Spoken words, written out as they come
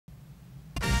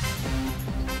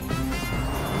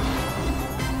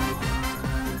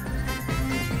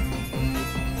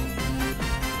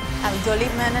Avigdor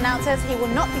Lieberman announces he will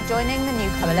not be joining the new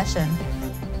coalition.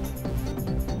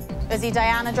 Uzi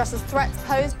Dayan addresses threats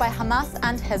posed by Hamas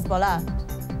and Hezbollah.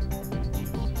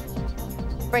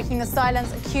 Breaking the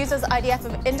silence accuses IDF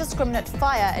of indiscriminate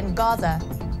fire in Gaza.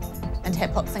 And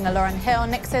hip-hop singer Lauryn Hill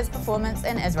nixes performance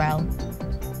in Israel.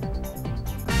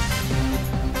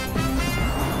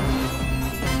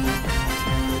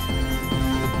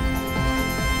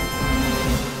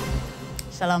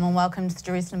 Shalom and welcome to the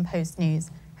Jerusalem Post News.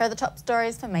 Here are the top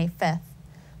stories for May 5th.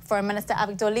 Foreign Minister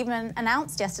Avigdor Lieberman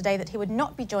announced yesterday that he would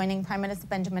not be joining Prime Minister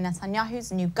Benjamin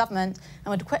Netanyahu's new government and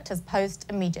would quit his post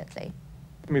immediately.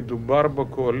 מדובר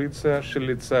בקואליציה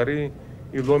שלצערי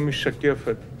היא לא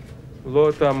משקפת לא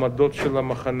את העמדות של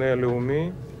המחנה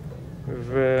הלאומי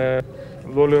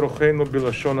ולא לרוחנו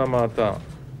בלשון המעטה.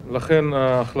 לכן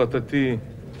החלטתי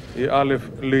היא א',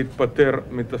 להתפטר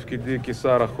מתפקידי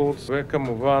כשר החוץ,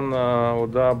 וכמובן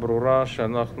ההודעה ברורה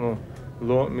שאנחנו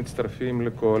לא מצטרפים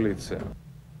לקואליציה.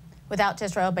 Without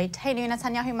Israel Beitenu,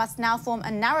 Netanyahu must now form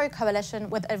a narrow coalition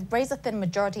with a razor-thin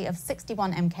majority of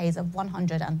 61 MKs of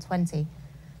 120.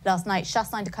 Last night, Shas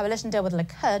signed a coalition deal with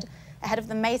Likud ahead of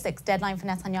the May 6 deadline for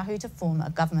Netanyahu to form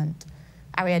a government.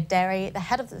 Aryeh Deri, the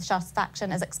head of the Shas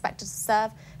faction, is expected to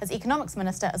serve as economics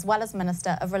minister as well as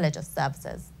minister of religious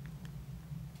services.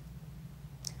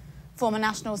 Former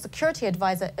National Security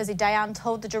Advisor Uzi Dayan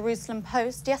told the Jerusalem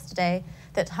Post yesterday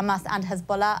that Hamas and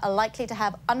Hezbollah are likely to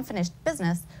have unfinished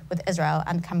business with Israel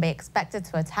and can be expected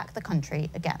to attack the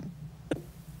country again.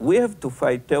 We have to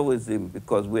fight terrorism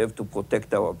because we have to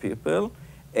protect our people,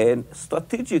 and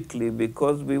strategically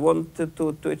because we want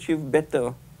to achieve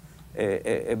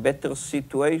a better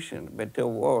situation, better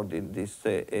world in this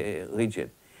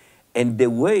region. And the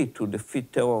way to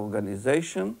defeat terror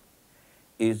organization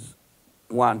is,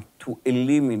 one, to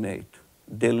eliminate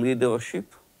the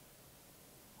leadership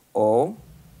or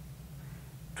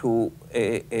to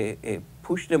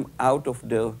push them out of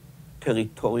their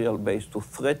territorial base, to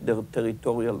threat their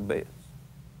territorial base.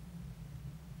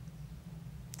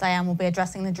 Dayan will be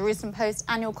addressing the Jerusalem Post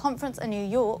annual conference in New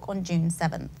York on June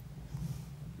 7th.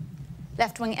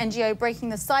 Left-wing NGO Breaking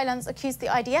the Silence accused the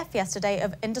IDF yesterday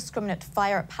of indiscriminate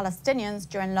fire at Palestinians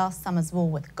during last summer's war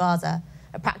with Gaza,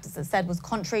 a practice it said was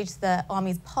contrary to the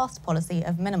army's past policy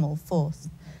of minimal force.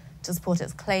 To support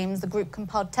its claims, the group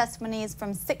compiled testimonies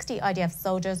from 60 IDF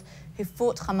soldiers who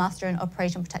fought Hamas during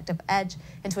Operation Protective Edge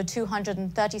into a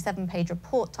 237-page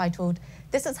report titled,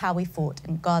 "This is How We Fought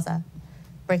in Gaza."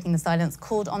 Breaking the Silence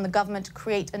called on the government to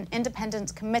create an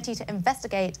independent committee to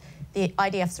investigate the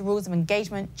IDF's rules of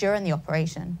engagement during the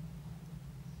operation.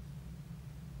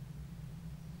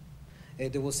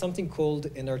 There was something called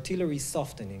an artillery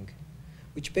softening,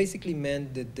 which basically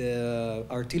meant that the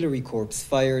artillery corps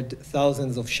fired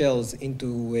thousands of shells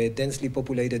into densely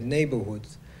populated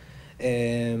neighborhoods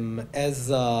as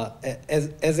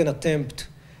an attempt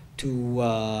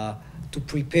to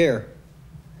prepare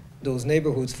those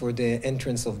neighborhoods for the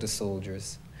entrance of the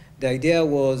soldiers. The idea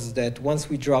was that once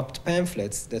we dropped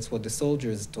pamphlets, that's what the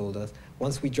soldiers told us,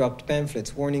 once we dropped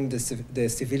pamphlets warning the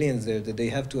civilians there that they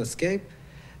have to escape,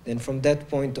 then from that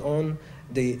point on,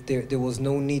 there was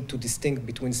no need to distinguish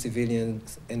between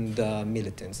civilians and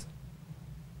militants.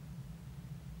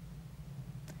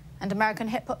 And American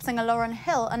hip-hop singer Lauryn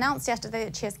Hill announced yesterday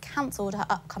that she has cancelled her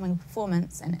upcoming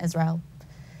performance in Israel.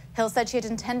 Hill said she had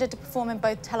intended to perform in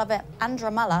both Tel Aviv and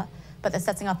Ramallah, but the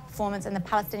setting up a performance in the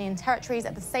Palestinian territories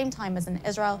at the same time as in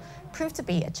Israel proved to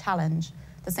be a challenge.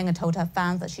 The singer told her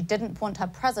fans that she didn't want her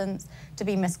presence to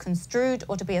be misconstrued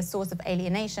or to be a source of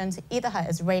alienation to either her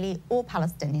Israeli or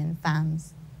Palestinian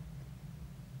fans.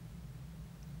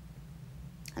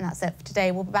 And that's it for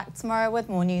today. We'll be back tomorrow with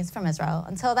more news from Israel.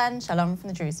 Until then, shalom from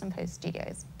the Jerusalem Post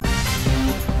studios.